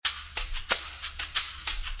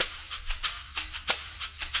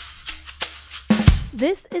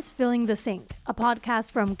This is Filling the Sink, a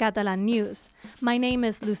podcast from Catalan News. My name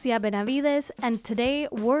is Lucía Benavides, and today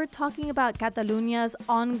we're talking about Catalonia's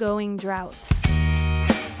ongoing drought.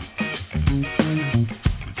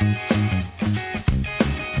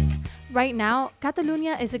 Right now,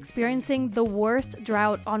 Catalonia is experiencing the worst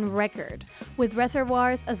drought on record, with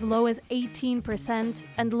reservoirs as low as 18%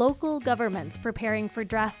 and local governments preparing for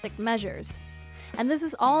drastic measures. And this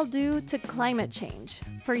is all due to climate change.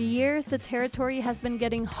 For years, the territory has been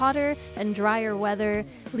getting hotter and drier weather,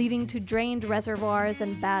 leading to drained reservoirs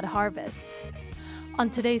and bad harvests. On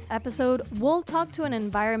today's episode, we'll talk to an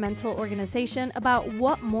environmental organization about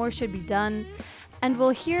what more should be done, and we'll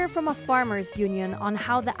hear from a farmers' union on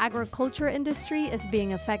how the agriculture industry is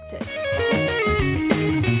being affected.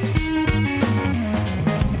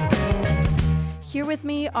 Here with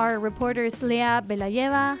me are reporters Lucía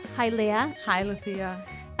Beliaeva. Hi, Leah. Hi, Lucía.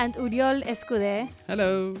 And Oriol Escudé.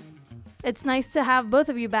 Hello. It's nice to have both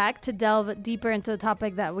of you back to delve deeper into a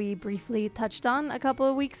topic that we briefly touched on a couple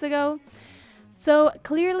of weeks ago. So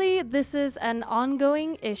clearly, this is an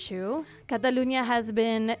ongoing issue. Catalonia has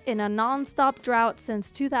been in a non-stop drought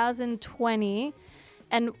since 2020,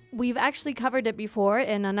 and we've actually covered it before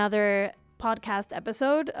in another podcast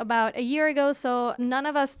episode about a year ago, so none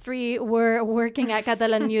of us three were working at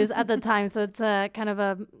Catalan News at the time, so it's a kind of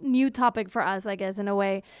a new topic for us, I guess, in a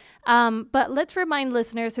way. But let's remind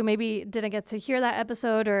listeners who maybe didn't get to hear that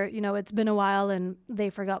episode, or, you know, it's been a while and they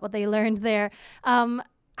forgot what they learned there.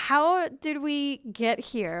 How did we get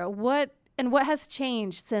here? What has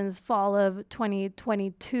changed since fall of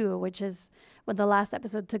 2022, which is when the last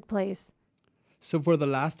episode took place? So for the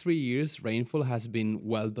last 3 years, rainfall has been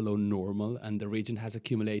well below normal, and the region has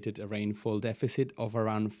accumulated a rainfall deficit of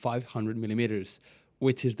around 500 millimeters,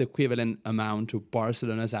 which is the equivalent amount to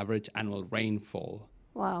Barcelona's average annual rainfall.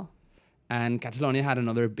 Wow. And Catalonia had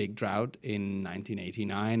another big drought in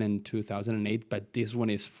 1989 and 2008, but this one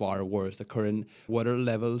is far worse. The current water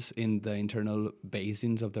levels in the internal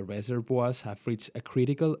basins of the reservoirs have reached a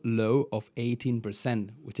critical low of 18%,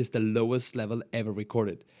 which is the lowest level ever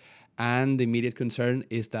recorded. And the immediate concern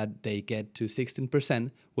is that they get to 16%,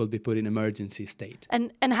 will be put in emergency state.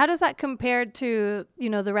 And how does that compare to, you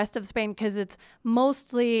know, the rest of Spain? Because it's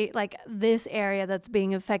mostly like this area that's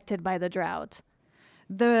being affected by the drought.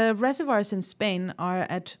 The reservoirs in Spain are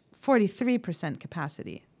at 43%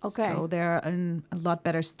 capacity. Okay. So they're in a lot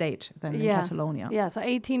better state than in Catalonia. Yeah, so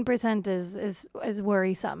 18% is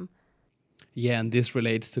worrisome. Yeah, and this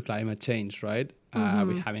relates to climate change, right?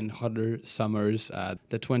 We're having hotter summers.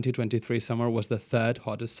 The 2023 summer was the third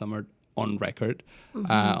hottest summer on record,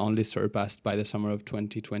 only surpassed by the summer of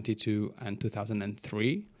 2022 and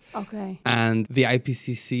 2003. Okay. And the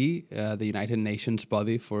IPCC, the United Nations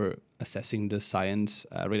body for assessing the science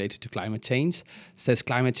related to climate change, says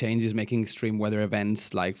climate change is making extreme weather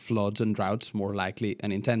events like floods and droughts more likely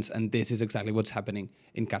and intense. And this is exactly what's happening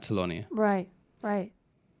in Catalonia. Right.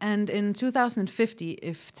 And in 2050,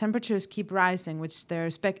 if temperatures keep rising, which they're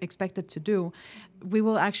expected to do, we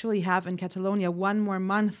will actually have in Catalonia one more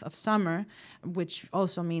month of summer, which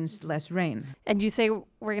also means less rain. And you say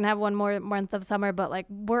we're going to have one more month of summer, but like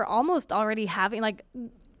we're almost already having like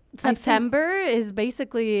September is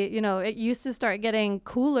basically, you know, it used to start getting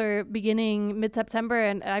cooler beginning mid-September.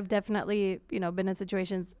 And I've definitely, you know, been in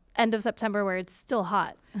situations end of September where it's still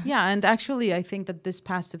hot. Yeah, and actually I think that this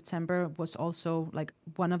past September was also like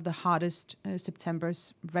one of the hottest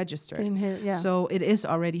Septembers registered. So it is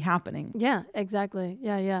already happening. Yeah, exactly.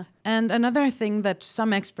 Yeah. And another thing that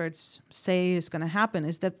some experts say is going to happen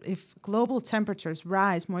is that if global temperatures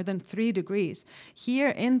rise more than 3 degrees, here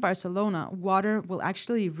in Barcelona, water will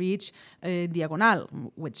actually reach diagonal,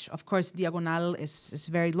 which of course diagonal is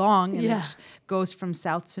very long and it goes from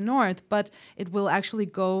south to north, but it will actually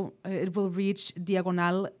it will reach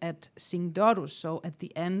diagonal at Cinc-d'Oros, so at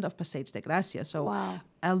the end of Passeig de Gràcia. So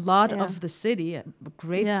a lot of the city, a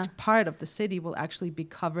great part of the city will actually be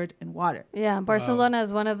covered in water. Yeah, Barcelona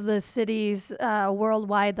is one of the cities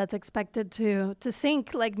worldwide that's expected to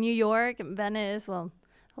sink, like New York and Venice, well,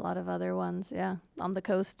 a lot of other ones, on the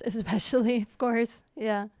coast especially, of course,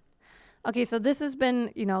 Okay, so this has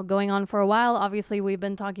been, you know, going on for a while. Obviously, we've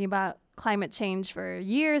been talking about climate change for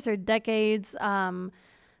years or decades,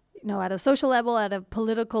 you know, at a social level, at a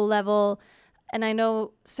political level. And I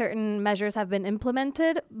know certain measures have been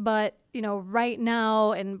implemented, but, you know, right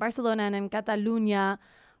now in Barcelona and in Catalonia,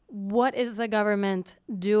 what is the government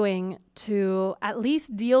doing to at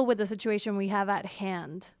least deal with the situation we have at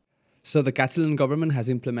hand? So the Catalan government has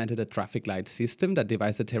implemented a traffic light system that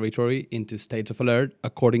divides the territory into states of alert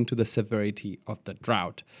according to the severity of the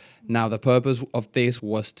drought. Now, the purpose of this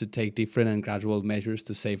was to take different and gradual measures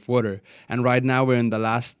to save water. And right now we're in the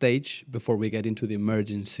last stage before we get into the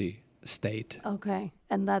emergency state. Okay.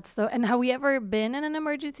 And and have we ever been in an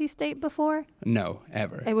emergency state before? No,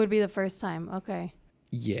 ever. It would be the first time. Okay.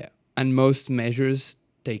 Yeah. And most measures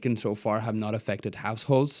taken so far have not affected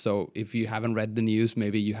households. So if you haven't read the news,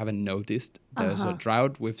 maybe you haven't noticed there's a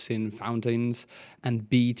drought. We've seen fountains and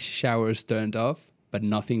beach showers turned off, but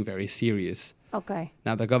nothing very serious. Okay.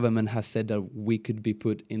 Now, the government has said that we could be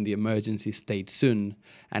put in the emergency state soon.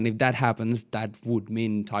 And if that happens, that would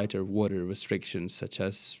mean tighter water restrictions, such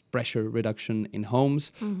as pressure reduction in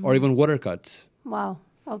homes or even water cuts. Wow.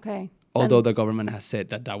 Okay. Although the government has said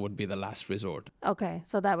that that would be the last resort. Okay.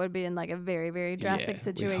 So that would be in like a very, very drastic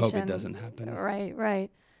situation. We hope it doesn't happen. Right,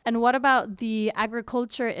 right. And what about the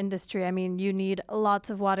agriculture industry? I mean, you need lots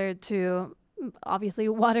of water to obviously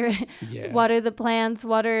water the plants,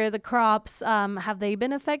 water the crops. Have they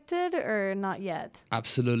been affected or not yet?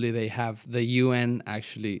 Absolutely, they have. The UN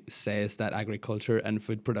actually says that agriculture and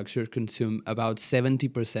food production consume about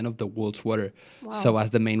 70% of the world's water. Wow. So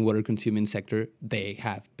as the main water consuming sector, they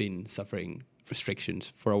have been suffering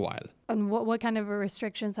restrictions for a while. And what kind of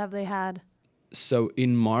restrictions have they had? So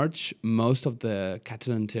in March, most of the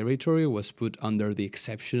Catalan territory was put under the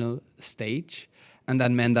exceptional stage. And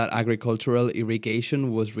that meant that agricultural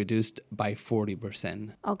irrigation was reduced by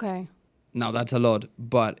 40%. Okay. Now, that's a lot,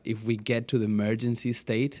 but if we get to the emergency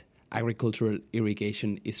state, agricultural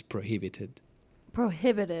irrigation is prohibited.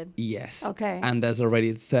 Prohibited? Yes. Okay. And there's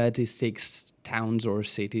already 36 towns or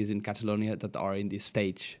cities in Catalonia that are in this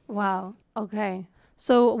stage. Wow. Okay.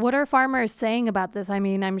 So what are farmers saying about this? I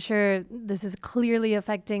mean, I'm sure this is clearly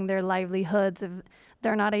affecting their livelihoods if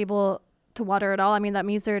they're not able to water at all. I mean, that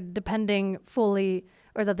means they're depending fully,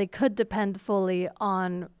 or that they could depend fully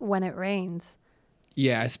on when it rains.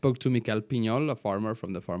 Yeah, I spoke to Miquel Pinyol, a farmer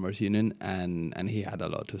from the Farmers Union, and he had a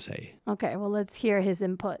lot to say. Okay, well, let's hear his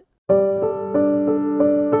input.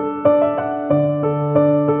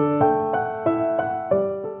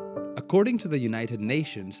 According to the United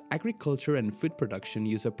Nations, agriculture and food production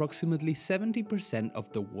use approximately 70%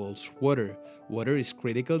 of the world's water. Water is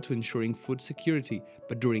critical to ensuring food security,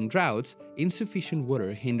 but during droughts, insufficient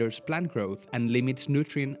water hinders plant growth and limits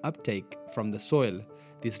nutrient uptake from the soil.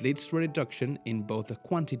 This leads to a reduction in both the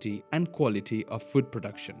quantity and quality of food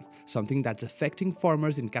production, something that's affecting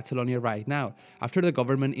farmers in Catalonia right now, after the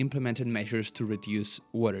government implemented measures to reduce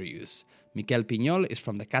water use. Miquel Pinyol is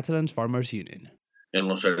from the Catalan Farmers Union. En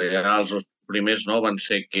los cereals, els primers van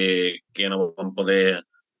ser que no van poder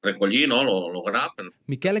recollir, lo grap.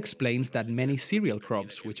 Miquel explains that many cereal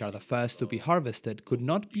crops, which are the first to be harvested, could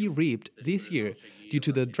not be reaped this year due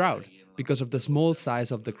to the drought because of the small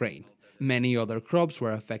size of the grain. Many other crops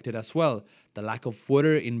were affected as well. The lack of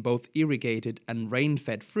water in both irrigated and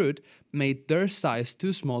rain-fed fruit made their size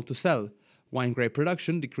too small to sell. Wine grape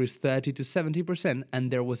production decreased 30 to 70%, and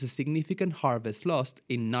there was a significant harvest lost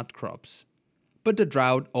in nut crops. But the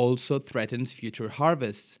drought also threatens future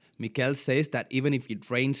harvests. Miquel says that even if it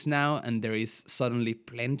rains now and there is suddenly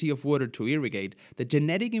plenty of water to irrigate, the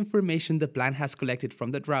genetic information the plant has collected from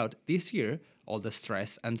the drought this year, all the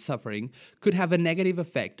stress and suffering, could have a negative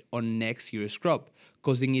effect on next year's crop,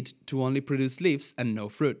 causing it to only produce leaves and no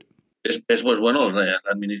fruit. Després,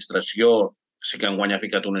 l'administració sí que enguany ha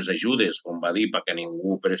ficat unes ajudes, com va dir, perquè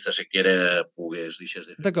ningú per esta sequera pogués deixar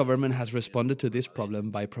de fer. The government has responded to this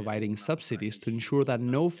problem by providing subsidies to ensure that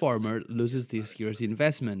no farmer loses this year's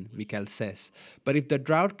investment, Miquel says. But if the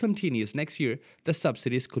drought continues next year, the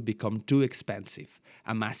subsidies could become too expensive.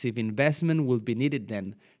 A massive investment will be needed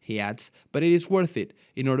then, he adds, but it is worth it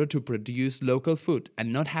in order to produce local food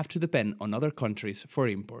and not have to depend on other countries for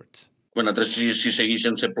imports. Si seguís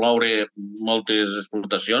sense ploure, moltes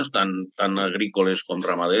explotacions, tant agrícoles com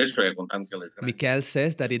ramaderes, Miquel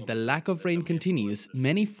says that if the lack of rain continues,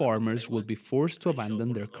 many farmers will be forced to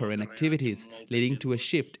abandon their current activities, leading to a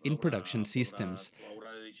shift in production systems.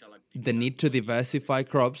 The need to diversify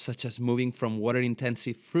crops, such as moving from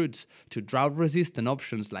water-intensive fruits to drought-resistant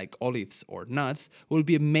options like olives or nuts, will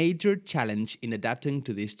be a major challenge in adapting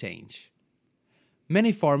to this change.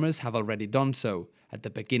 Many farmers have already done so. At the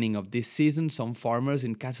beginning of this season, some farmers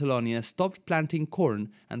in Catalonia stopped planting corn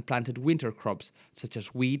and planted winter crops, such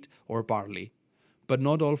as wheat or barley. But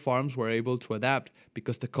not all farms were able to adapt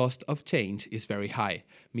because the cost of change is very high.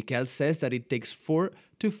 Miquel says that it takes 4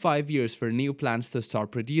 to 5 years for new plants to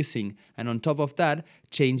start producing, and on top of that,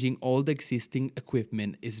 changing all the existing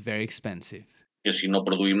equipment is very expensive. Que si no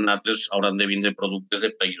produïm natres, hauran de vindre productes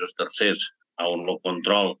de països tercers, on el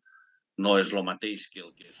control no és lo mateix que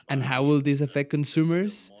el que es fa. And how will this affect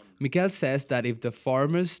consumers? Miquel says that if the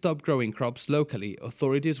farmers stop growing crops locally,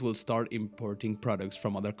 authorities will start importing products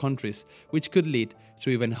from other countries, which could lead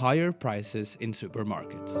to even higher prices in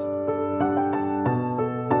supermarkets.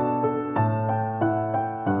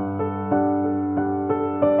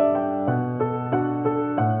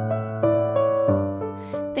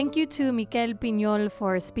 Thank you to Miquel Piñol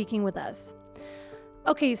for speaking with us.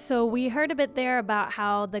 Okay, so we heard a bit there about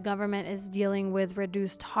how the government is dealing with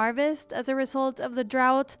reduced harvest as a result of the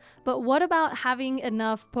drought, but what about having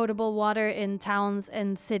enough potable water in towns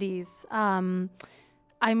and cities? I'm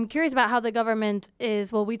curious about how the government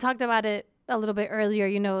is, well, we talked about it a little bit earlier,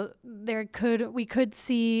 you know, we could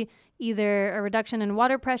see either a reduction in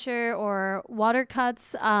water pressure or water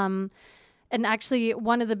cuts. And actually,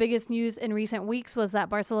 one of the biggest news in recent weeks was that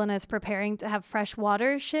Barcelona is preparing to have fresh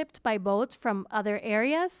water shipped by boats from other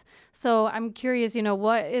areas. So I'm curious, you know,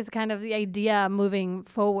 what is kind of the idea moving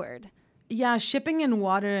forward? Yeah, shipping in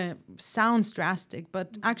water sounds drastic,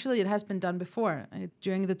 but actually it has been done before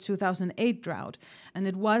during the 2008 drought. And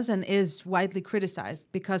it was and is widely criticized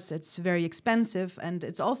because it's very expensive and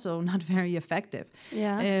it's also not very effective.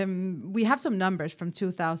 Yeah. We have some numbers from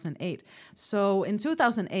 2008. So in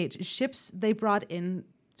 2008, ships, they brought in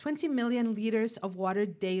 20 million liters of water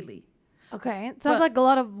daily. Okay, it sounds like a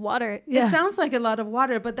lot of water. Yeah. It sounds like a lot of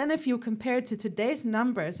water, but then if you compare it to today's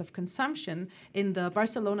numbers of consumption in the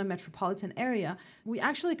Barcelona metropolitan area, we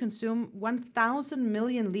actually consume 1,000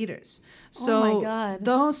 million liters. So oh my God.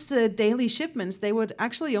 Those daily shipments, they would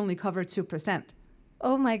actually only cover 2%.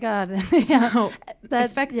 Oh my God. Yeah. So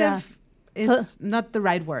effective is not the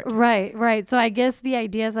right word. Right. So I guess the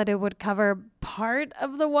idea is that it would cover part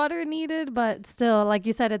of the water needed, but still, like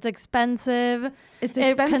you said, it's expensive. It's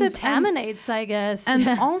expensive. It contaminates, I guess. And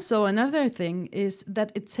also another thing is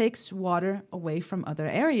that it takes water away from other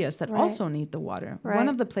areas that also need the water. Right. One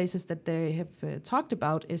of the places that they have talked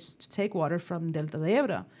about is to take water from Delta de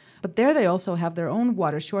Ebro. But there they also have their own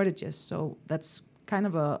water shortages. So that's kind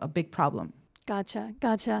of a big problem.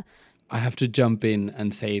 Gotcha. I have to jump in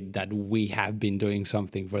and say that we have been doing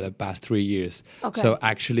something for the past 3 years. Okay. So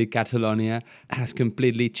actually, Catalonia has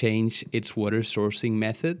completely changed its water sourcing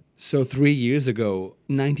method. So 3 years ago,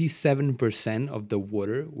 97% of the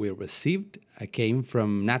water we received came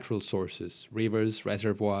from natural sources, rivers,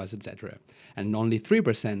 reservoirs, etc. And only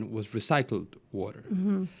 3% was recycled water.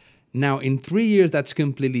 Mm-hmm. Now, in 3 years, that's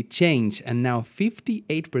completely changed. And now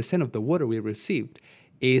 58% of the water we received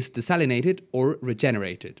is desalinated or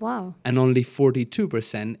regenerated. Wow. And only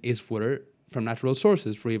 42% is water from natural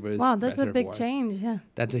sources, rivers, wow, that's reservoirs. A big change, yeah.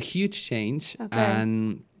 That's a huge change. Okay.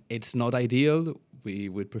 And it's not ideal. We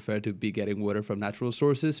would prefer to be getting water from natural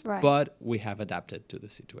sources, right. But we have adapted to the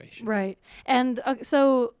situation. Right. And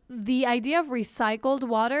so the idea of recycled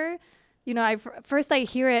water, you know, first I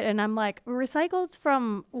hear it and I'm like, recycled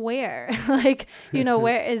from where? Like, you know,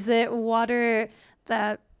 where is it water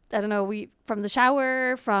that, I don't know, from the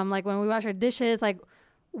shower, from like when we wash our dishes, like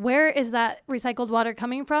where is that recycled water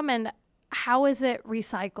coming from and how is it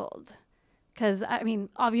recycled? Because, I mean,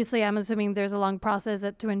 obviously I'm assuming there's a long process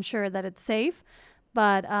to ensure that it's safe,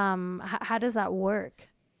 but how does that work?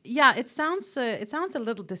 Yeah, it sounds a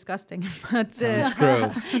little disgusting, but sounds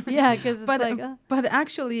gross. Yeah, because but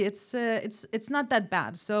actually it's not that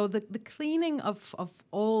bad. So the cleaning of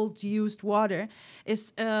old used water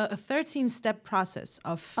is a 13-step process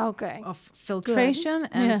of filtration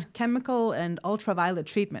and chemical and ultraviolet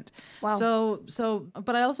treatment. Wow. So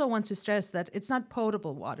but I also want to stress that it's not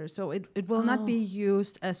potable water. So it will not be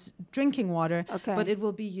used as drinking water, but it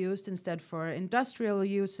will be used instead for industrial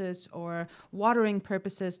uses or watering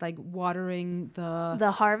purposes, like watering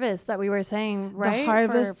the harvest that we were saying, right? The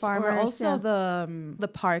harvest, farmers, or also the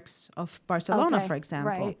parks of Barcelona, for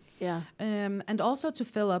example. Right. Yeah. And also to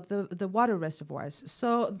fill up the water reservoirs.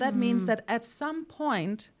 So that means that at some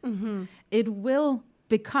point it will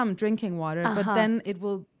become drinking water, but then it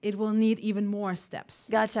will need even more steps.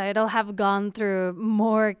 Gotcha. It'll have gone through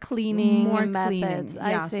more cleaning methods.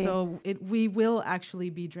 Yeah. I see. So we will actually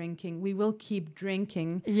be drinking. We will keep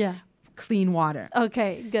drinking. Yeah. Clean water.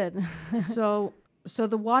 Okay, good. So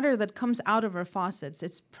the water that comes out of our faucets,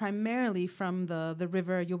 it's primarily from the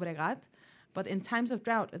river Llobregat, but in times of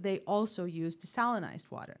drought, they also use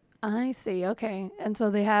desalinized water. I see. Okay, and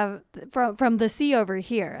so they have from the sea over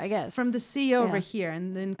here, I guess. From the sea over here,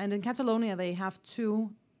 and in Catalonia, they have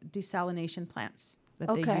 2 desalination plants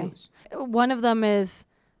that they use. One of them is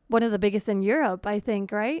one of the biggest in Europe, I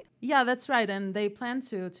think, right? Yeah, that's right. And they plan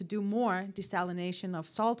to do more desalination of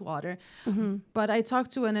salt water. Mm-hmm. But I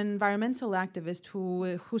talked to an environmental activist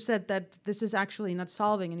who said that this is actually not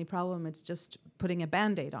solving any problem. It's just putting a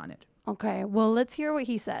Band-Aid on it. Okay, well, let's hear what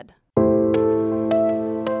he said.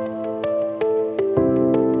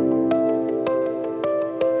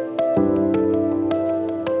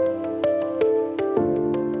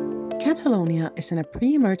 Catalonia is in a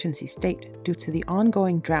pre-emergency state due to the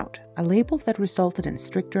ongoing drought, a label that resulted in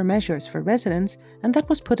stricter measures for residents and that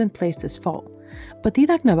was put in place this fall. But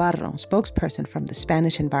Didac Navarro, spokesperson from the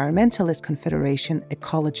Spanish Environmentalist Confederation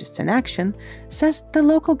Ecologists in Action, says the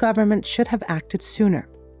local government should have acted sooner.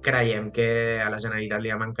 Creiem que a la Generalitat li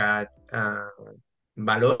ha mancat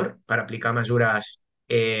valor per aplicar mesures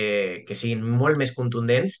que siguin molt més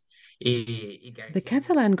contundents. The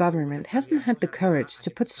Catalan government hasn't had the courage to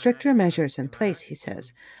put stricter measures in place, he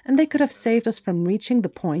says, and they could have saved us from reaching the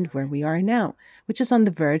point where we are now, which is on the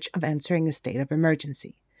verge of entering a state of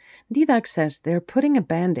emergency. Didac says they're putting a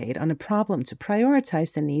band-aid on a problem to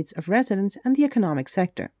prioritize the needs of residents and the economic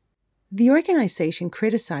sector. The organization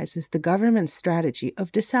criticizes the government's strategy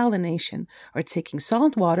of desalination, or taking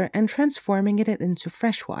salt water and transforming it into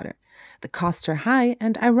fresh water. The costs are high,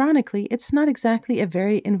 and ironically, it's not exactly a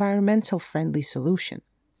very environmental-friendly solution.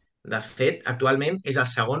 De fet, actualment és el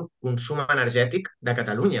segon consum energètic de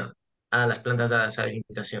Catalunya a les plantes de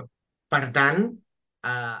desalinització. Per tant,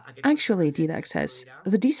 Actually, Didac says,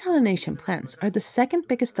 the desalination plants are the second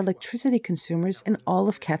biggest electricity consumers in all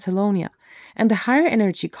of Catalonia, and the higher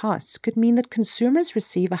energy costs could mean that consumers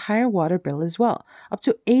receive a higher water bill as well, up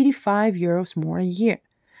to €85 more a year.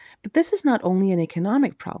 But this is not only an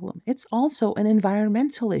economic problem, it's also an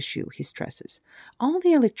environmental issue, he stresses. All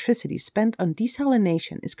the electricity spent on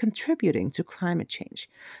desalination is contributing to climate change.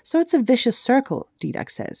 So it's a vicious circle, Didac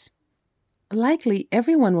says. Likely,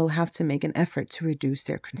 everyone will have to make an effort to reduce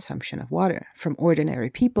their consumption of water, from ordinary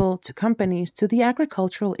people to companies to the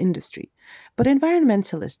agricultural industry. But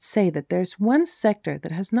environmentalists say that there's one sector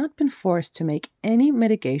that has not been forced to make any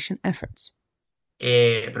mitigation efforts.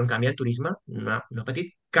 Però, en canvi, el turisme no ha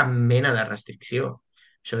patit cap mena de restricció.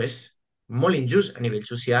 Això és molt injust a nivell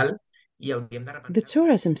social. The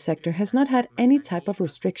tourism sector has not had any type of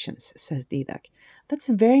restrictions, says Didac. That's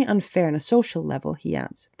very unfair on a social level, he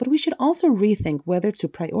adds. But we should also rethink whether to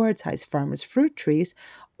prioritize farmers' fruit trees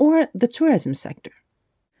or the tourism sector.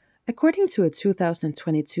 According to a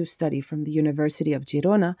 2022 study from the University of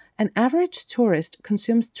Girona, an average tourist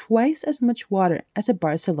consumes twice as much water as a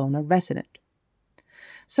Barcelona resident.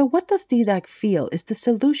 So what does Didac feel is the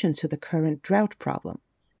solution to the current drought problem?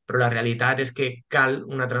 Però la realitat és que cal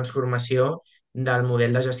una transformació del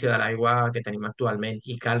model de gestió de l'aigua que tenim actualment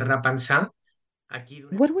i cal repensar.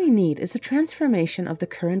 What we need is a transformation of the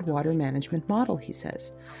current water management model, he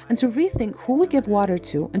says, and to rethink who we give water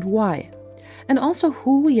to and why, and also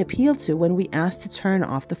who we appeal to when we ask to turn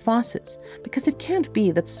off the faucets, because it can't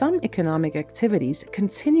be that some economic activities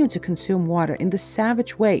continue to consume water in this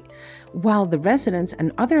savage way, while the residents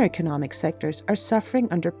and other economic sectors are suffering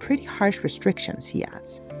under pretty harsh restrictions, he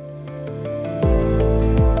adds.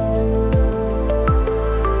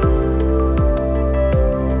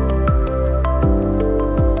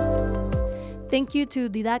 Thank you to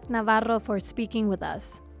Didac Navarro for speaking with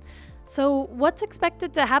us. So what's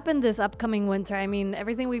expected to happen this upcoming winter? I mean,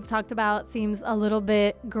 everything we've talked about seems a little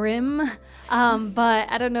bit grim, but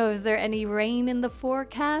I don't know, is there any rain in the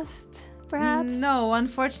forecast, perhaps? No,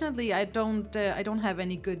 unfortunately, I don't have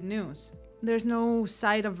any good news. There's no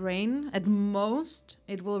sight of rain. At most,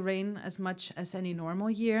 it will rain as much as any normal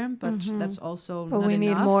year, but that's also not enough. But we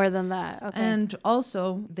need more than that. Okay. And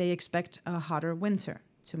also, they expect a hotter winter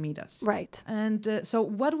to meet us. Right. And so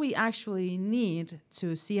what we actually need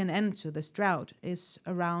to see an end to this drought is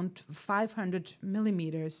around 500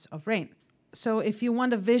 millimeters of rain. So if you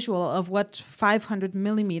want a visual of what 500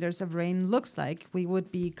 millimeters of rain looks like, we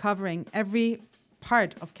would be covering every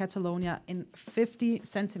part of Catalonia in 50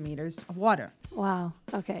 centimeters of water. Wow.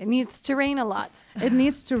 Okay. It needs to rain a lot. It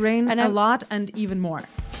needs to rain a lot and even more.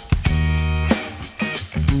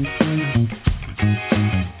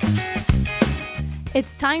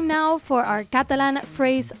 It's time now for our Catalan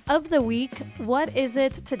phrase of the week. What is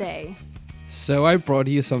it today? So I brought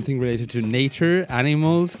you something related to nature,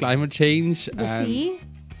 animals, climate change. The sea?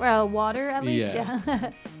 Well, water at least,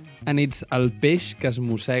 yeah. And it's el peix que es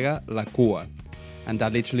mossega la cua. And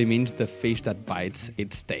that literally means the fish that bites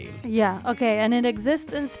its tail. Yeah, okay. And it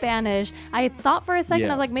exists in Spanish. I thought for a second,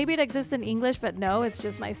 I was like, maybe it exists in English, but no, it's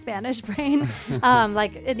just my Spanish brain.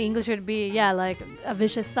 Like in English, it would be, like a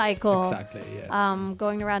vicious cycle. Exactly, yeah.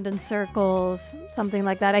 Going around in circles, something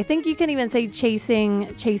like that. I think you can even say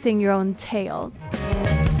chasing your own tail.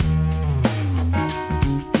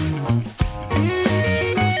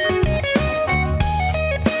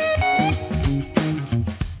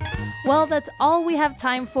 Well, that's all we have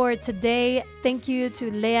time for today. Thank you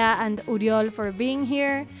to Lea and Oriol for being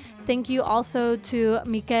here. Thank you also to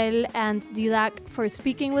Miquel and Didac for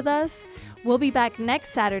speaking with us. We'll be back next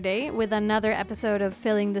Saturday with another episode of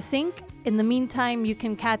Filling the Sink. In the meantime, you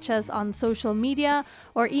can catch us on social media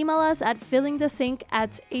or email us at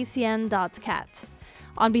fillingthesink@acn.cat.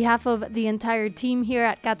 On behalf of the entire team here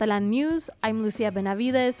at Catalan News, I'm Lucía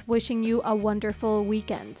Benavides, wishing you a wonderful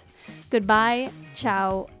weekend. Goodbye,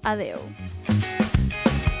 ciao, adeu.